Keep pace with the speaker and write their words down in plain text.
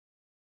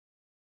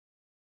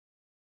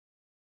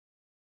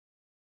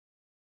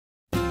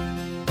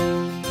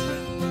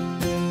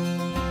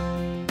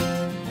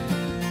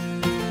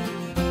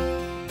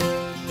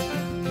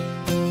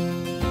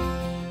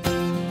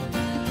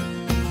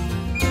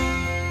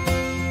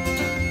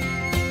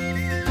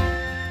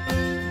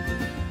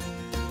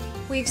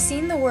We've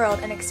seen the world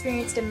and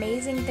experienced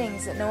amazing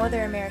things that no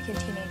other American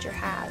teenager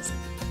has.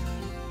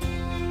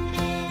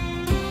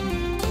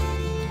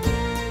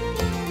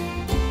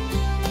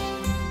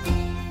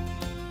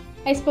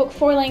 I spoke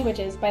 4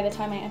 languages by the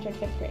time I entered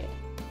 5th grade.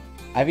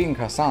 I've eaten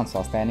croissants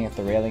while standing at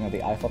the railing of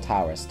the Eiffel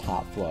Tower's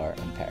top floor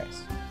in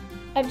Paris.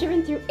 I've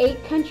driven through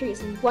 8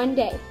 countries in one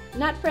day,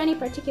 not for any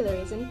particular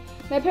reason.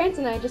 My parents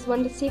and I just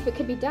wanted to see if it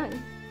could be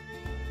done.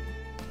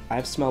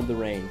 I've smelled the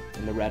rain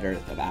in the red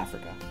earth of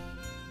Africa.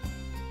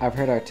 I've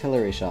heard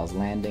artillery shells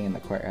landing in the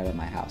courtyard of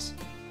my house.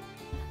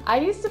 I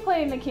used to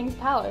play in the King's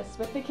Palace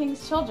with the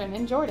King's children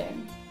in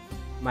Jordan.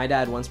 My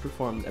dad once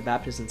performed a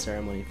baptism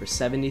ceremony for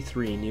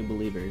 73 new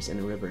believers in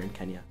a river in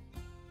Kenya.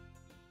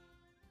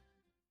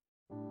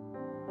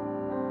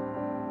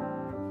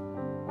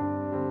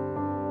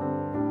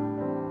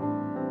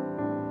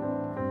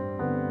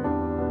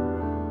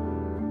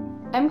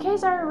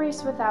 MKs are a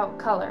race without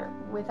color,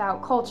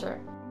 without culture.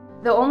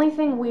 The only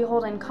thing we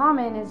hold in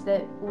common is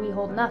that we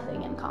hold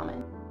nothing in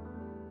common.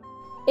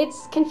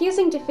 It's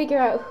confusing to figure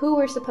out who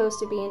we're supposed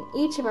to be in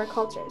each of our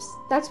cultures.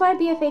 That's why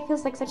BFA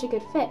feels like such a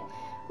good fit.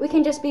 We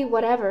can just be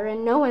whatever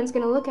and no one's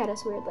going to look at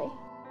us weirdly.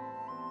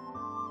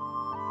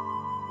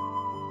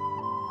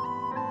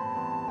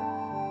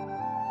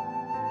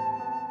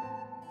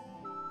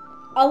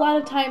 A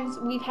lot of times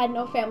we've had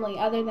no family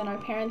other than our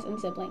parents and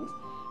siblings.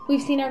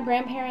 We've seen our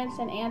grandparents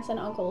and aunts and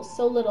uncles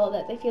so little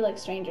that they feel like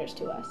strangers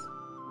to us.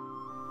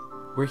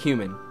 We're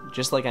human,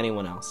 just like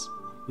anyone else.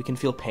 We can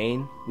feel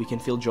pain, we can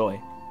feel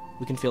joy,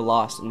 we can feel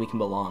lost, and we can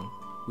belong.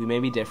 We may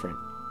be different,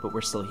 but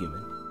we're still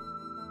human.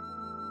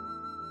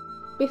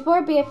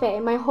 Before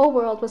BFA, my whole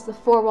world was the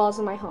 4 walls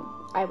of my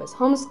home. I was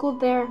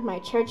homeschooled there, my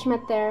church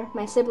met there,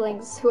 my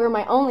siblings, who were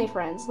my only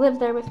friends, lived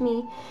there with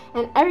me,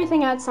 and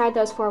everything outside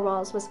those 4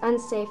 walls was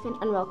unsafe and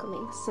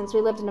unwelcoming since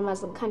we lived in a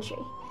Muslim country.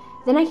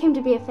 Then I came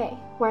to BFA,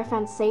 where I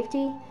found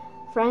safety,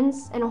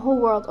 friends, and a whole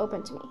world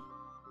open to me.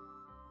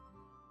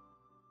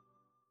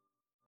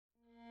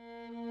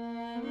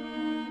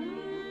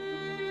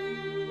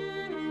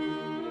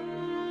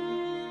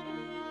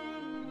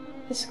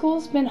 The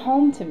school's been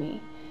home to me.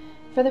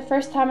 For the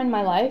first time in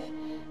my life,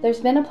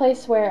 there's been a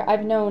place where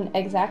I've known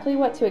exactly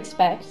what to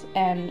expect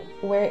and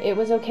where it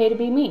was okay to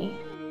be me.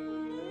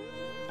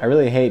 I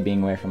really hate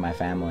being away from my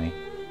family,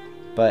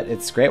 but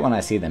it's great when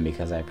I see them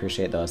because I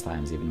appreciate those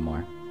times even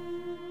more.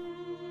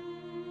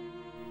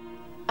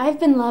 I've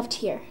been loved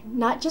here,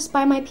 not just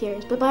by my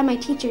peers, but by my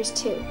teachers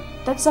too.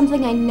 That's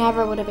something I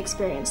never would have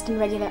experienced in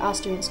regular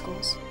Austrian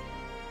schools.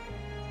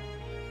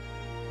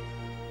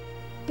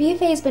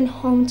 BFA has been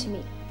home to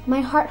me, my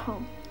heart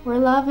home, where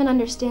love and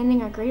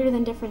understanding are greater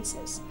than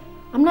differences.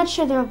 I'm not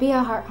sure there will be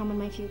a heart home in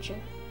my future,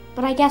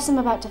 but I guess I'm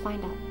about to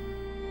find out.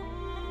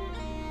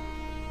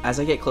 As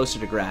I get closer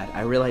to grad,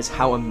 I realize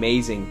how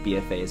amazing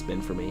BFA has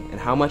been for me and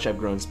how much I've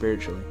grown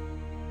spiritually.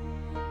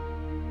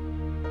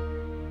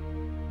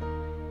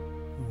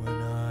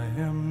 When I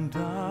am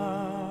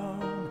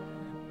down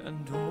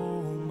and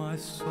oh my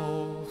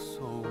soul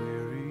so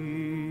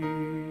weary,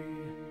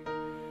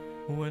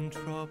 when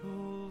troubles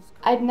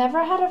I'd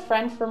never had a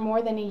friend for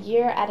more than a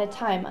year at a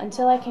time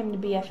until I came to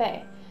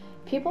BFA.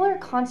 People are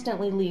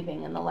constantly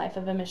leaving in the life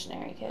of a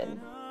missionary kid.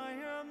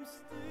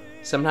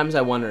 Sometimes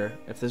I wonder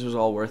if this was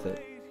all worth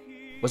it.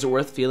 Was it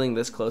worth feeling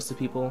this close to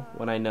people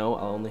when I know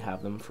I'll only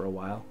have them for a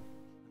while?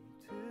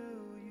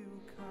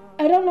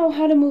 I don't know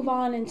how to move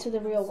on into the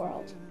real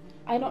world.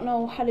 I don't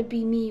know how to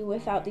be me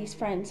without these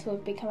friends who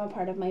have become a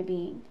part of my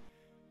being.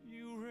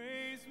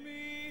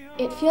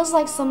 It feels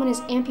like someone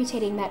is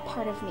amputating that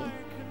part of me,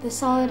 the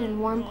solid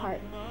and warm part.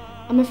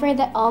 I'm afraid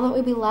that all that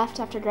will be left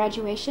after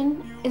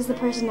graduation is the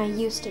person I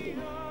used to be,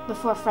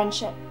 before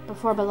friendship,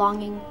 before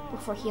belonging,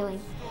 before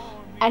healing.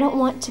 I don't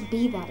want to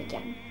be that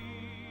again.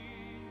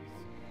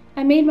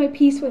 I made my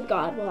peace with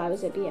God while I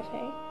was at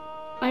BFA.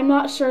 I'm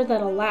not sure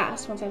that'll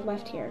last once I've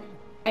left here.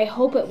 I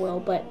hope it will,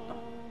 but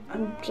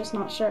I'm just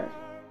not sure.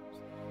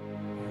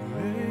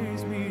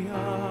 raise me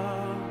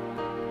up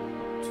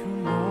to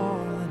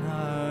more than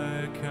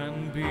I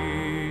can be.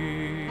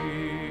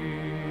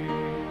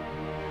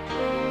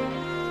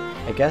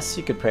 I guess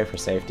you could pray for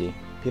safety.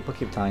 People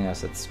keep telling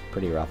us it's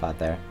pretty rough out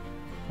there.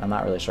 I'm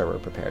not really sure we're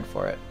prepared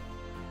for it.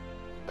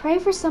 Pray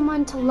for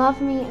someone to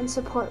love me and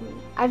support me.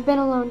 I've been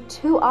alone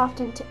too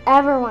often to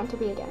ever want to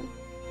be again.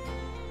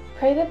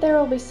 Pray that there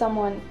will be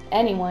someone,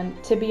 anyone,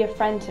 to be a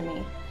friend to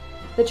me.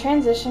 The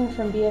transition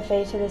from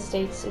BFA to the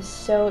States is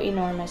so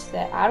enormous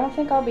that I don't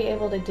think I'll be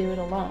able to do it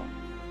alone.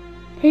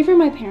 Pray for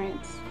my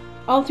parents.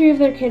 All 3 of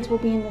their kids will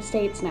be in the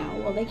States now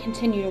while they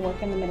continue to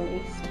work in the Middle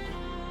East.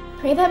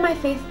 Pray that my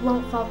faith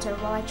won't falter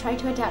while I try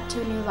to adapt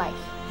to a new life.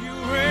 You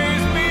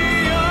raise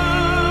me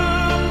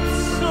up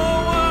so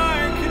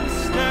I can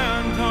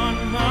stand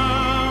on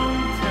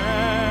mountains.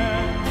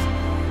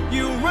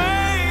 You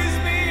raise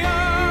me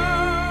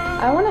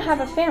up. I want to have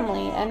a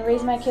family and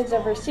raise my kids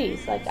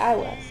overseas like I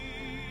was.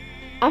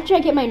 After I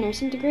get my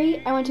nursing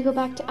degree, I want to go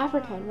back to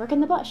Africa and work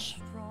in the bush.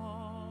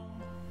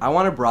 I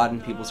want to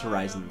broaden people's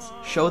horizons,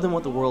 show them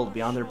what the world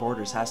beyond their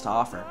borders has to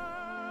offer.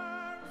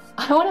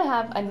 I want to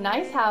have a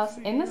nice house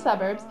in the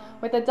suburbs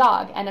with a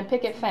dog and a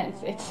picket fence.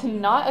 It's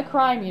not a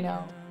crime, you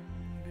know.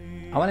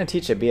 I want to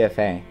teach at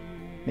BFA.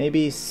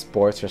 Maybe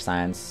sports or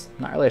science.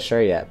 Not really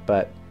sure yet,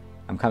 but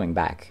I'm coming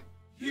back.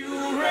 You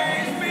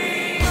raise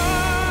me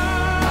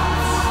up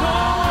so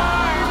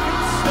I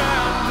can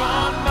stand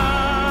on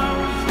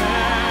mountains.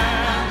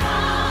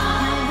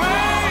 You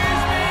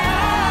raise me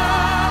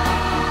up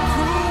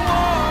to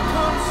walk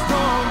on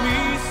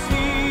stormy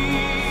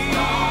seas.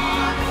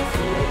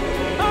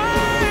 I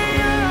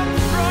am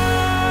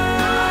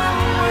strong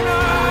when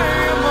I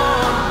am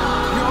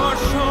on your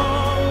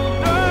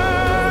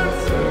shoulders.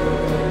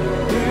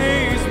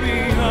 Raise me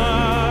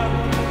up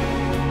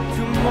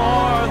to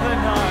more than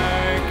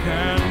I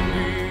can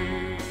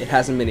be. It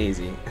hasn't been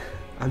easy.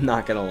 I'm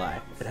not gonna lie.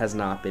 It has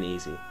not been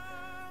easy.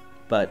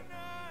 But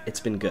it's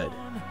been good.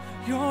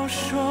 Your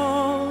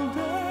shoulders,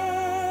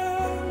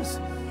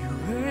 you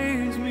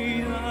raise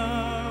me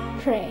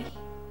up. Pray.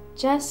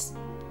 Just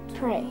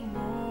pray.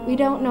 We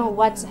don't know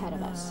what's ahead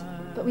of us,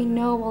 but we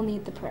know we'll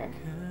need the prayer.